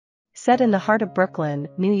Set in the heart of Brooklyn,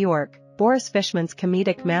 New York, Boris Fishman's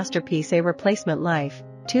comedic masterpiece A Replacement Life,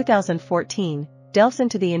 2014, delves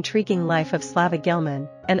into the intriguing life of Slava Gelman,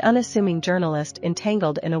 an unassuming journalist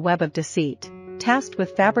entangled in a web of deceit. Tasked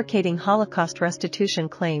with fabricating Holocaust restitution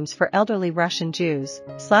claims for elderly Russian Jews,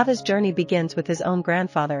 Slava's journey begins with his own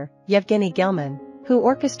grandfather, Yevgeny Gelman, who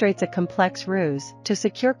orchestrates a complex ruse to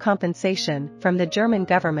secure compensation from the German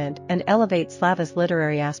government and elevate Slava's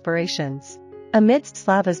literary aspirations. Amidst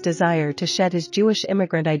Slava's desire to shed his Jewish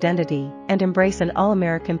immigrant identity and embrace an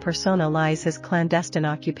all-American persona lies his clandestine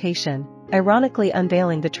occupation, ironically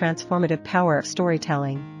unveiling the transformative power of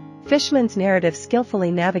storytelling. Fishman's narrative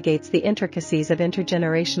skillfully navigates the intricacies of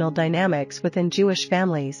intergenerational dynamics within Jewish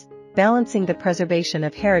families, balancing the preservation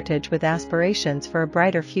of heritage with aspirations for a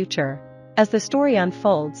brighter future. As the story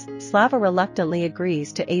unfolds, Slava reluctantly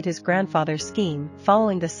agrees to aid his grandfather's scheme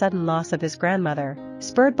following the sudden loss of his grandmother,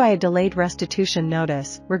 spurred by a delayed restitution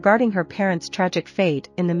notice regarding her parents' tragic fate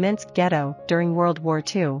in the Minsk ghetto during World War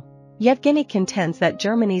II. Yevgeny contends that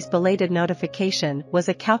Germany's belated notification was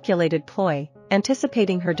a calculated ploy,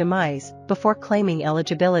 anticipating her demise before claiming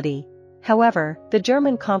eligibility. However, the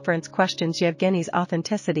German conference questions Yevgeny's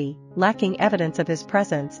authenticity, lacking evidence of his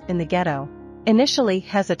presence in the ghetto. Initially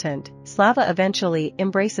hesitant, Slava eventually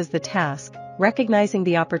embraces the task, recognizing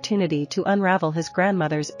the opportunity to unravel his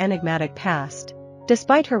grandmother's enigmatic past.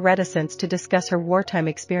 Despite her reticence to discuss her wartime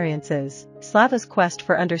experiences, Slava's quest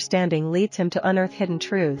for understanding leads him to unearth hidden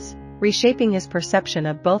truths, reshaping his perception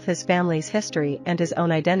of both his family's history and his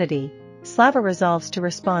own identity. Slava resolves to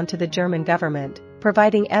respond to the German government,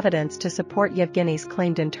 providing evidence to support Yevgeny's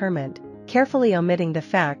claimed internment, carefully omitting the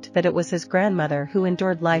fact that it was his grandmother who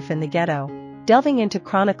endured life in the ghetto. Delving into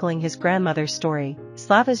chronicling his grandmother's story,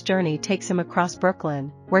 Slava's journey takes him across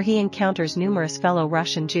Brooklyn, where he encounters numerous fellow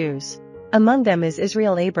Russian Jews. Among them is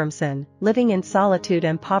Israel Abramson, living in solitude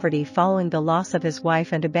and poverty following the loss of his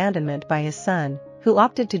wife and abandonment by his son, who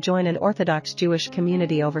opted to join an Orthodox Jewish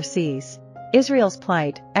community overseas. Israel's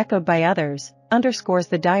plight, echoed by others, underscores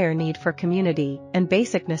the dire need for community and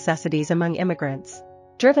basic necessities among immigrants.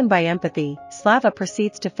 Driven by empathy, Slava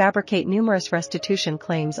proceeds to fabricate numerous restitution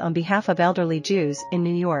claims on behalf of elderly Jews in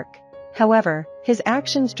New York. However, his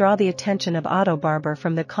actions draw the attention of Otto Barber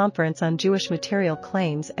from the Conference on Jewish Material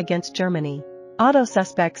Claims against Germany. Otto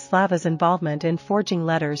suspects Slava's involvement in forging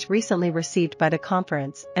letters recently received by the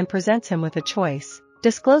conference and presents him with a choice: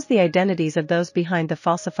 disclose the identities of those behind the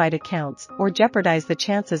falsified accounts or jeopardize the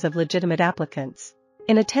chances of legitimate applicants.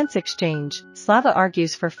 In a tense exchange, Slava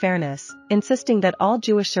argues for fairness, insisting that all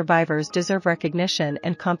Jewish survivors deserve recognition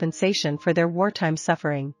and compensation for their wartime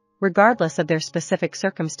suffering, regardless of their specific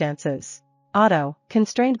circumstances. Otto,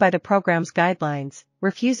 constrained by the program's guidelines,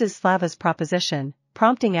 refuses Slava's proposition,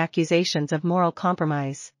 prompting accusations of moral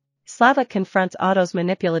compromise. Slava confronts Otto's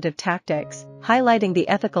manipulative tactics, highlighting the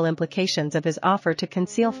ethical implications of his offer to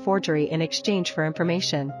conceal forgery in exchange for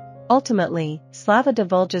information. Ultimately, Slava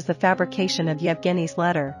divulges the fabrication of Yevgeny's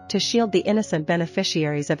letter to shield the innocent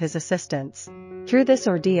beneficiaries of his assistance. Through this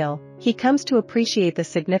ordeal, he comes to appreciate the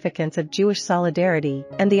significance of Jewish solidarity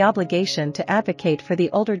and the obligation to advocate for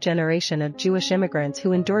the older generation of Jewish immigrants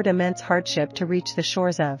who endured immense hardship to reach the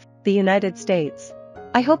shores of the United States.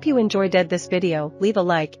 I hope you enjoyed this video. Leave a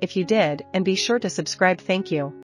like if you did and be sure to subscribe. Thank you.